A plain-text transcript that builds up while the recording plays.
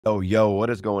Yo,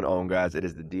 what is going on, guys? It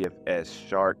is the DFS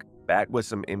Shark back with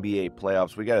some NBA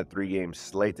playoffs. We got a 3-game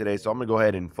slate today, so I'm gonna go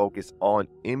ahead and focus on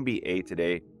NBA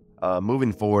today.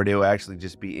 Moving forward, it will actually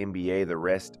just be NBA the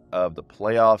rest of the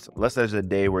playoffs, unless there's a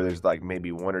day where there's like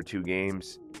maybe 1 or 2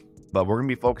 games. But we're gonna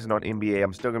be focusing on NBA.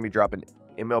 I'm still gonna be dropping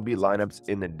MLB lineups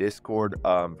in the Discord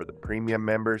for the premium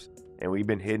members, and we've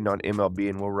been hitting on MLB,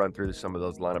 and we'll run through some of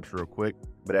those lineups real quick.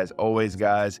 But as always,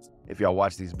 guys, if y'all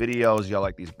watch these videos, y'all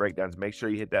like these breakdowns, make sure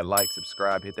you hit that like,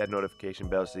 subscribe, hit that notification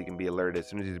bell so you can be alerted as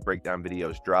soon as these breakdown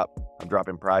videos drop. I'm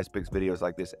dropping Prizepicks videos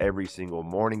like this every single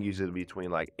morning, usually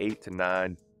between like 8 to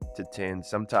 9 to 10,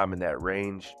 sometime in that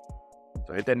range.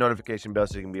 So hit that notification bell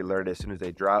so you can be alerted as soon as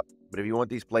they drop. But if you want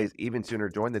these plays even sooner,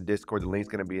 join the Discord. The link's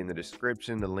going to be in the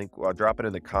description. The link, I'll drop it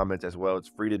in the comments as well. It's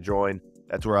free to join.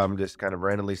 That's where I'm just kind of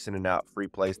randomly sending out free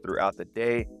plays throughout the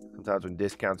day, sometimes when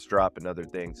discounts drop and other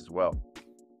things as well.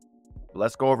 But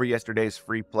let's go over yesterday's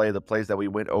free play, the plays that we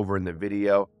went over in the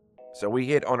video. So we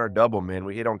hit on our double, man.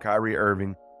 We hit on Kyrie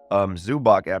Irving.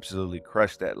 Zubac absolutely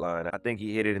crushed that line. I think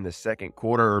he hit it in the second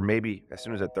quarter, or maybe as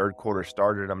soon as the third quarter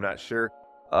started. I'm not sure.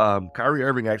 Kyrie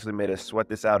Irving actually made us sweat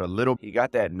this out a little. He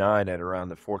got that 9 at around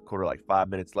the fourth quarter, like 5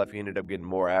 minutes left. He ended up getting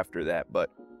more after that, but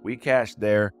we cashed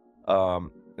there. And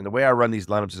the way I run these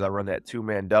lineups is I run that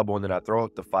 2-man double, and then I throw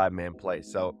up the 5-man play.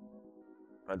 So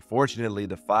unfortunately,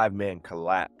 the 5-man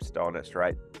collapsed on us,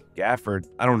 right? Gafford,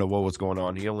 I don't know what was going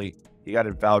on. He got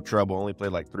in foul trouble, only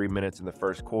played like 3 minutes in the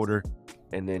first quarter,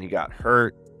 and then he got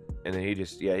hurt, and then he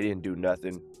didn't do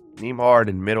nothing. Nembhard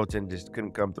and Middleton just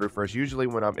couldn't come through first. Usually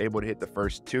when I'm able to hit the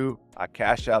first 2, I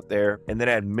cash out there, and then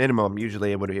at minimum, I'm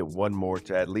usually able to hit 1 more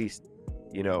to at least,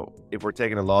 if we're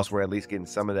taking a loss, we're at least getting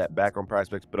some of that back on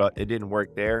Prizepicks, but it didn't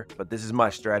work there. But this is my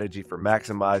strategy for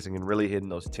maximizing and really hitting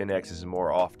those 10Xs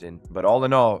more often. But all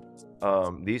in all,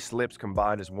 these slips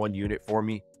combined as 1 unit for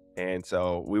me, and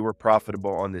so we were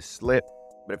profitable on this slip.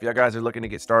 But if y'all guys are looking to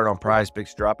get started on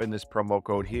Prizepicks, drop in this promo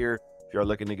code here. If you're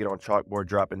looking to get on Chalkboard,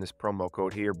 drop in this promo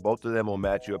code here. Both of them will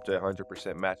match you up to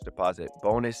 100% match deposit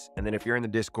bonus. And then if you're in the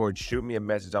Discord, shoot me a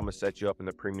message. I'm going to set you up in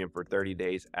the premium for 30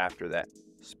 days after that.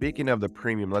 Speaking of the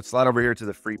premium, let's slide over here to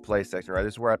the free play section, right?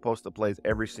 This is where I post the plays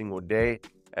every single day.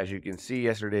 As you can see,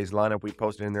 yesterday's lineup we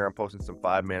posted in there. I'm posting some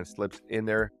 5-man slips in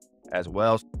there as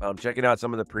well. Checking out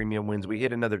some of the premium wins. We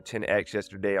hit another 10X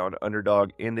yesterday on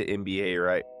underdog in the NBA,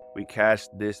 right? We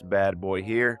cashed this bad boy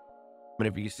here. And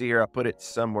if you see here, I put it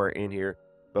somewhere in here.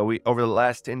 But we, over the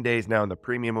last 10 days now in the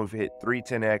premium, we've hit 3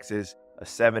 10Xs, a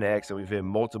 7X, and we've hit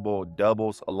multiple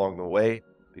doubles along the way.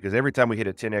 Because every time we hit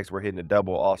a 10X, we're hitting a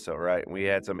double also, right? We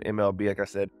had some MLB, like I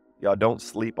said, y'all don't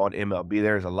sleep on MLB.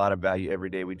 There's a lot of value every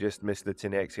day. We just missed the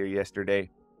 10X here yesterday,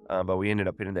 but we ended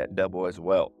up hitting that double as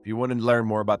well. If you want to learn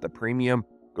more about the premium,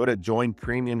 go to join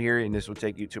premium here, and this will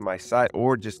take you to my site,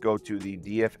 or just go to the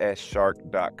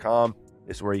dfsshark.com.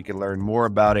 This is where you can learn more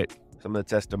about it, some of the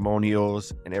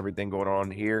testimonials and everything going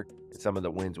on here, and some of the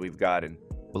wins we've gotten.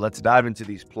 But let's dive into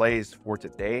these plays for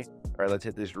today. All right, let's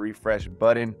hit this refresh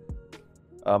button.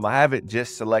 I have it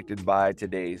just selected by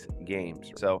today's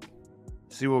games. So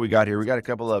see what we got here. We got a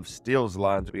couple of steals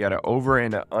lines. We got an over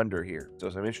and an under here. So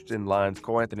some interesting lines.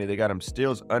 Cole Anthony, they got him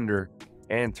steals under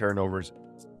and turnovers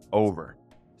over.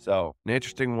 So an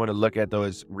interesting one to look at though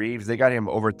is Reeves. They got him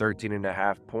over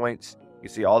 13.5 points. You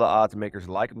see all the odds makers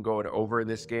like him going over in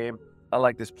this game. I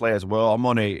like this play as well. I'm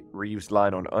on a Reeves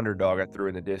line on underdog I threw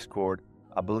in the Discord.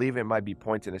 I believe it might be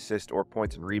points and assists or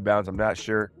points and rebounds. I'm not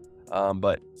sure.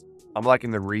 But I'm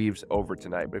liking the Reeves over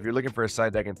tonight. But if you're looking for a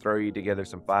site that can throw you together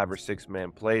some 5 or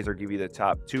 6-man plays or give you the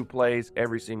top 2 plays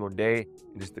every single day,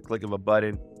 just the click of a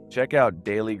button, check out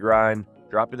Daily Grind.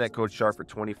 Drop in that code SHARK for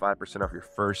 25% off your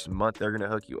first month. They're going to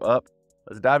hook you up.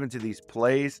 Let's dive into these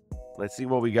plays. Let's see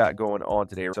what we got going on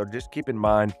today. So just keep in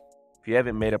mind, if you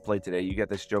haven't made a play today, you got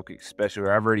this Jokic special.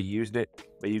 I've already used it,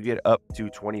 but you get up to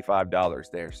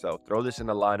 $25 there. So throw this in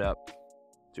the lineup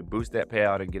to boost that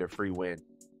payout and get a free win.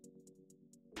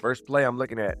 First play I'm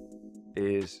looking at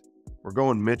is we're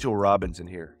going Mitchell Robinson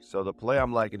here. So the play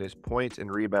I'm liking is points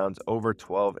and rebounds over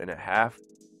 12.5.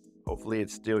 Hopefully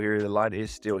it's still here. The line is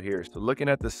still here. So looking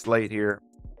at the slate here,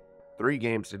 3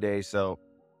 games today. So,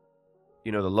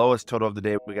 the lowest total of the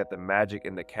day, we got the Magic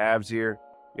and the Cavs here.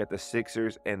 You got the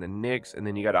Sixers and the Knicks, and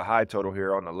then you got a high total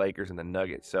here on the Lakers and the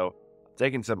Nuggets. So I'm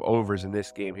taking some overs in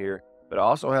this game here, but I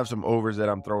also have some overs that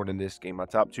I'm throwing in this game. My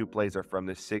top 2 plays are from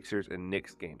the Sixers and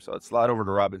Knicks game. So let's slide over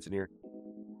to Robinson here.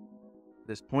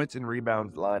 This points and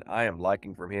rebounds line, I am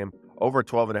liking from him. Over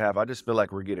 12.5, I just feel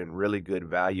like we're getting really good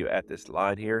value at this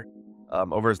line here.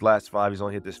 Over his last 5, he's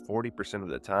only hit this 40% of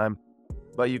the time.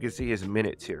 But you can see his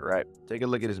minutes here, right? Take a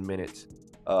look at his minutes.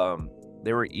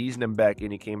 they were easing him back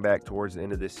in. He came back towards the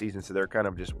end of this season, so they're kind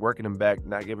of just working him back,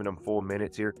 not giving him full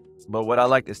minutes here. But what I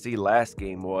like to see last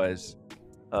game was,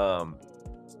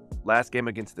 last game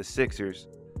against the Sixers,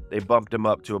 they bumped him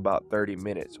up to about 30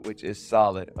 minutes, which is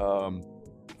solid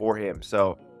for him.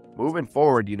 So moving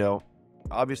forward, you know,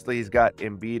 obviously he's got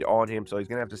Embiid on him, so he's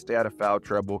going to have to stay out of foul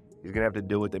trouble. He's going to have to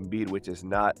deal with Embiid, which is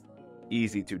not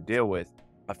easy to deal with.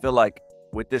 I feel like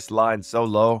with this line so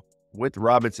low, with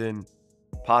Robinson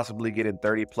possibly getting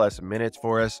 30-plus minutes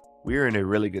for us, we're in a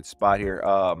really good spot here.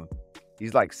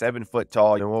 He's like 7 foot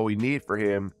tall, and what we need for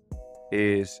him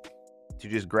is to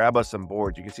just grab us some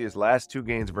boards. You can see his last 2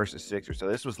 games versus Sixers. So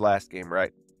this was last game,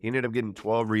 right? He ended up getting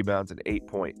 12 rebounds and 8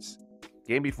 points.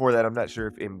 Game before that, I'm not sure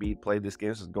if Embiid played this game.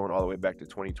 This is going all the way back to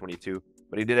 2022.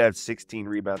 But he did have 16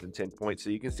 rebounds and 10 points. So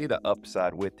you can see the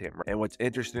upside with him. And what's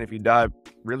interesting, if you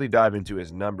really dive into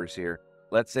his numbers here,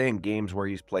 let's say in games where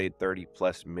he's played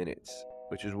 30-plus minutes,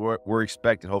 which is what we're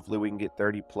expecting. Hopefully we can get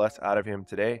 30-plus out of him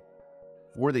today.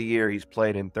 For the year, he's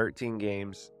played in 13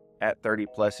 games at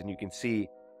 30-plus, and you can see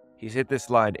he's hit this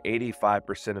line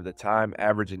 85% of the time,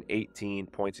 averaging 18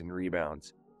 points and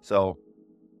rebounds. So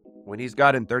when he's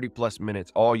gotten 30-plus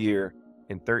minutes all year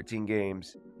in 13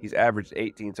 games, he's averaged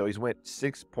 18. So he's went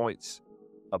 6 points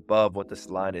above what this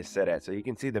line is set at. So you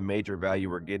can see the major value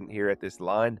we're getting here at this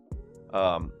line.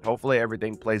 Hopefully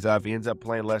everything plays out. If he ends up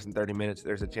playing less than 30 minutes,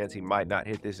 there's a chance he might not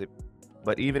hit this.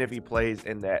 But even if he plays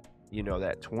in that, you know,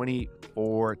 that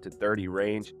 24 to 30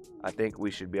 range, I think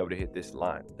we should be able to hit this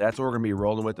line. That's what we're going to be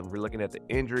rolling with. If we're looking at the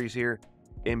injuries here,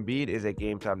 Embiid is a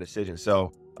game time decision.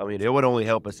 So, I mean, it would only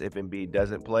help us if Embiid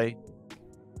doesn't play.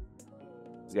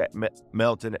 We got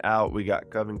Melton out. We got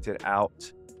Covington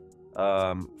out.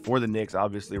 For the Knicks,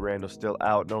 obviously, Randall's still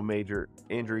out. No major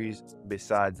injuries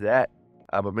besides that.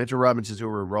 But Mitchell Robinson's who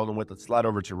we're rolling with. Let's slide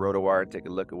over to RotoWire and take a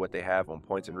look at what they have on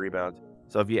points and rebounds.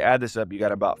 So if you add this up, you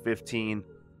got about 15,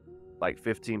 like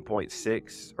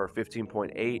 15.6 or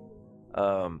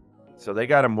 15.8. So they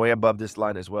got him way above this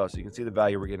line as well. So you can see the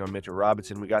value we're getting on Mitchell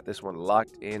Robinson. We got this one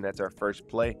locked in. That's our first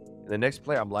play. And the next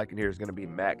play I'm liking here is going to be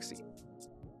Maxey.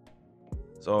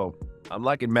 So I'm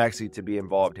liking Maxey to be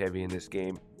involved heavy in this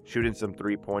game, shooting some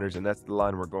 3-pointers, and that's the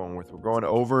line we're going with. We're going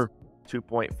over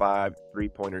 2.5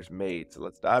 3-pointers made. So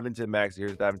let's dive into Maxey.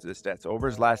 Here's dive into the stats. So over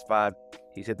his last 5,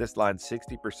 he's hit this line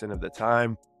 60% of the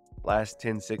time. Last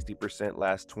 10, 60%.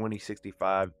 Last 20,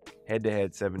 65.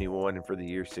 Head-to-head, 71. And for the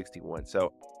year, 61.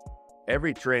 So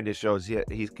every trend it shows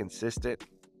he's consistent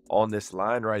on this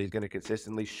line, right? He's going to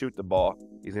consistently shoot the ball.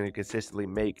 He's going to consistently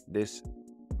make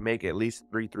at least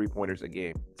 3 3-pointers a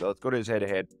game. So let's go to his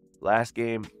head-to-head. Last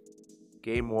game,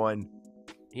 game 1,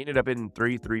 he ended up hitting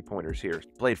 3 3-pointers here.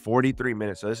 Played 43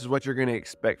 minutes. So this is what you're going to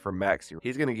expect from Maxey.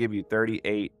 He's going to give you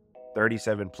 38,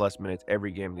 37-plus minutes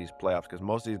every game of these playoffs, because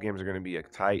most of these games are going to be a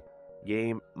tight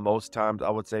game. Most times, I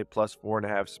would say plus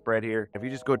 4.5 spread here. If you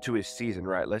just go to his season,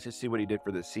 right, let's just see what he did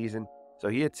for the season. So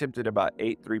he attempted about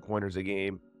 8 3-pointers a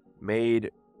game,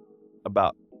 made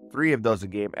about 3 of those a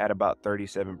game at about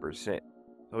 37%.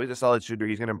 So he's a solid shooter.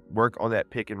 He's going to work on that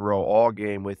pick and roll all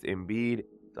game with Embiid.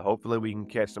 So hopefully we can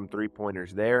catch some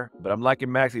 3-pointers there. But I'm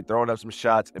liking Maxey throwing up some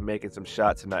shots and making some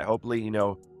shots tonight. Hopefully, you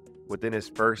know, within his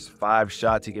first 5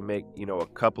 shots, he can make, you know, a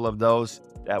couple of those.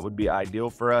 That would be ideal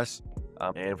for us.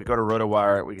 And if we go to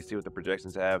RotoWire, we can see what the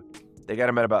projections have. They got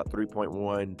him at about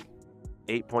 3.1,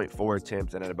 8.4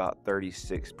 attempts, and at about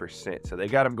 36%. So they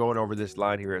got him going over this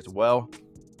line here as well.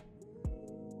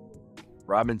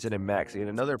 Robinson and Maxey. And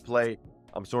another play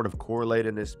I'm sort of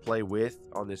correlating this play with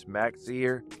on this Maxey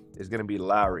here is going to be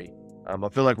Lowry. I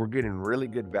feel like we're getting really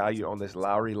good value on this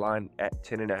Lowry line at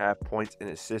 10.5 points and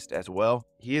assists as well.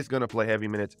 He is going to play heavy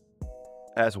minutes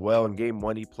as well. In game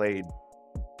 1, he played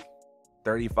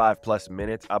 35-plus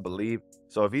minutes, I believe.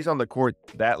 So if he's on the court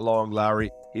that long,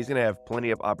 Lowry, he's going to have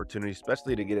plenty of opportunities,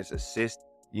 especially to get us assists.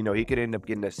 You know, he could end up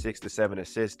getting us 6 to 7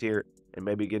 assists here and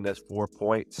maybe getting us 4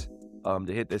 points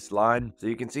to hit this line. So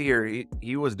you can see here,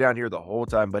 he was down here the whole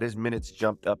time, but his minutes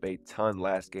jumped up a ton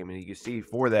last game. And you can see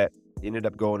for that, he ended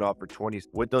up going off for 20.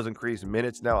 With those increased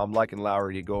minutes now, I'm liking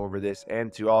Lowry to go over this,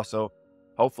 and to also,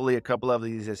 hopefully a couple of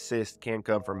these assists can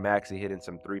come from Maxey hitting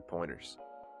some 3-pointers.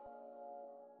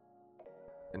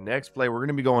 The next play we're going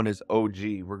to be going is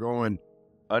OG. We're going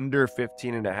under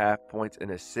 15.5 points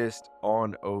and assist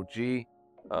on OG.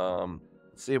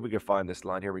 Let's see if we can find this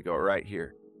line. Here we go, right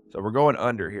here. So we're going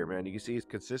under here, man. You can see he's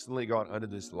consistently gone under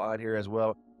this line here as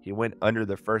well. He went under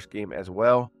the first game as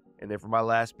well. And then for my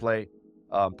last play,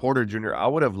 Porter Jr., I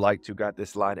would have liked to got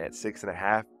this line at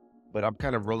 6.5, but I'm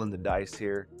kind of rolling the dice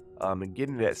here and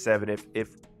getting it at 7 if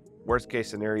worst case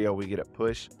scenario we get a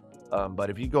push. But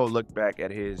if you go look back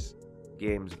at his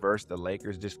games versus the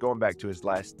Lakers, just going back to his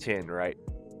last 10, right?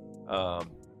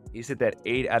 He's hit that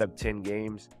 8 out of 10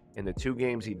 games, and the 2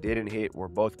 games he didn't hit were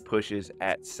both pushes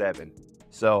at 7.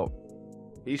 So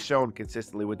he's shown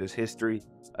consistently with his history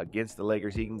against the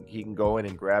Lakers, he can go in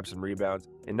and grab some rebounds,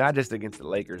 and not just against the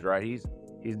Lakers, right? He's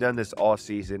done this all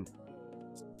season.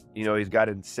 You know, he's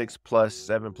gotten 6+,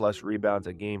 7+ rebounds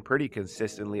a game pretty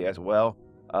consistently as well.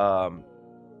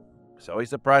 So he's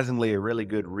surprisingly a really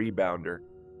good rebounder,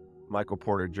 Michael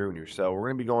Porter Jr. So we're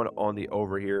going to be going on the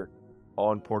over here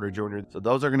on Porter Jr. So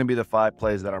those are going to be the 5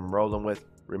 plays that I'm rolling with.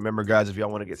 Remember, guys, if y'all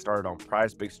want to get started on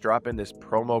Prizepicks, drop in this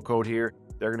promo code here.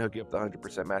 They're going to hook you up the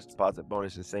 100% match deposit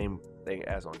bonus, the same thing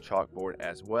as on Chalkboard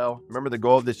as well. Remember, the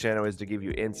goal of this channel is to give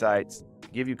you insights,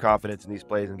 give you confidence in these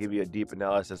plays, and give you a deep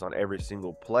analysis on every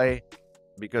single play,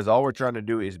 because all we're trying to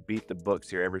do is beat the books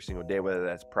here every single day, whether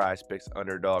that's Prizepicks,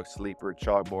 underdog, sleeper,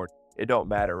 Chalkboard. It don't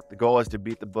matter. The goal is to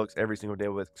beat the books every single day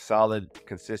with solid,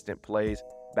 consistent plays,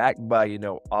 backed by, you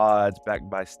know, odds, backed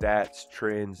by stats,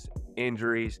 trends,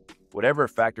 injuries, whatever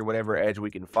factor, whatever edge we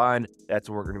can find, that's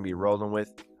what we're going to be rolling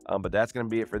with. But that's going to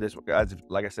be it for this one, guys.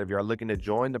 Like I said, if you're looking to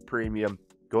join the premium,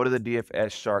 go to the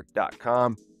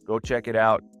dfsshark.com. Go check it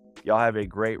out. Y'all have a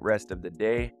great rest of the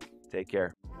day. Take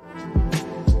care.